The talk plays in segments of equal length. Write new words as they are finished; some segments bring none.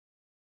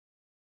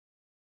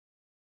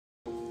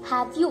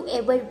Have you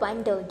ever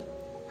wondered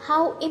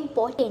how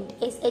important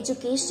is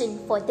education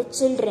for the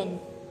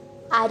children?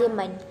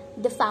 Ariman,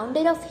 the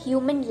founder of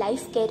Human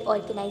Life Care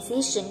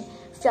Organization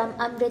from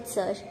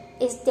Amritsar,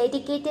 is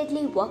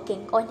dedicatedly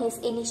working on his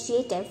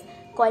initiative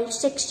called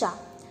Shiksha,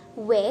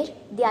 where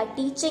they are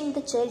teaching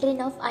the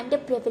children of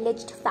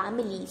underprivileged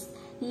families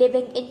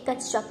living in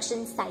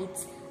construction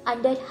sites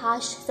under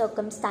harsh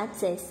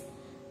circumstances.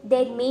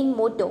 Their main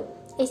motto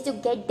is to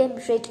get them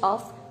rid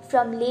of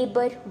from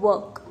labor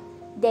work.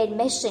 Their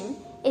mission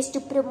is to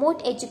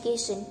promote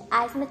education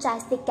as much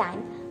as they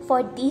can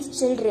for these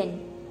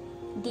children.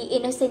 The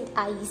innocent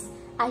eyes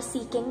are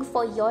seeking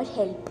for your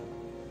help.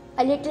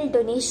 A little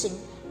donation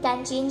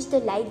can change the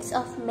lives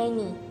of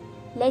many.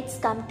 Let's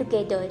come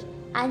together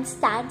and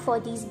stand for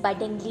these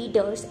budding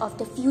leaders of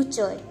the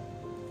future.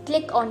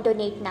 Click on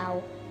donate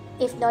now.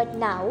 If not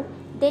now,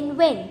 then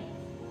when?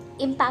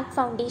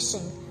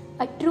 Impaacfoundation,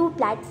 a true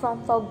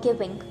platform for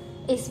giving,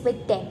 is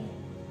with them.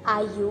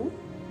 Are you?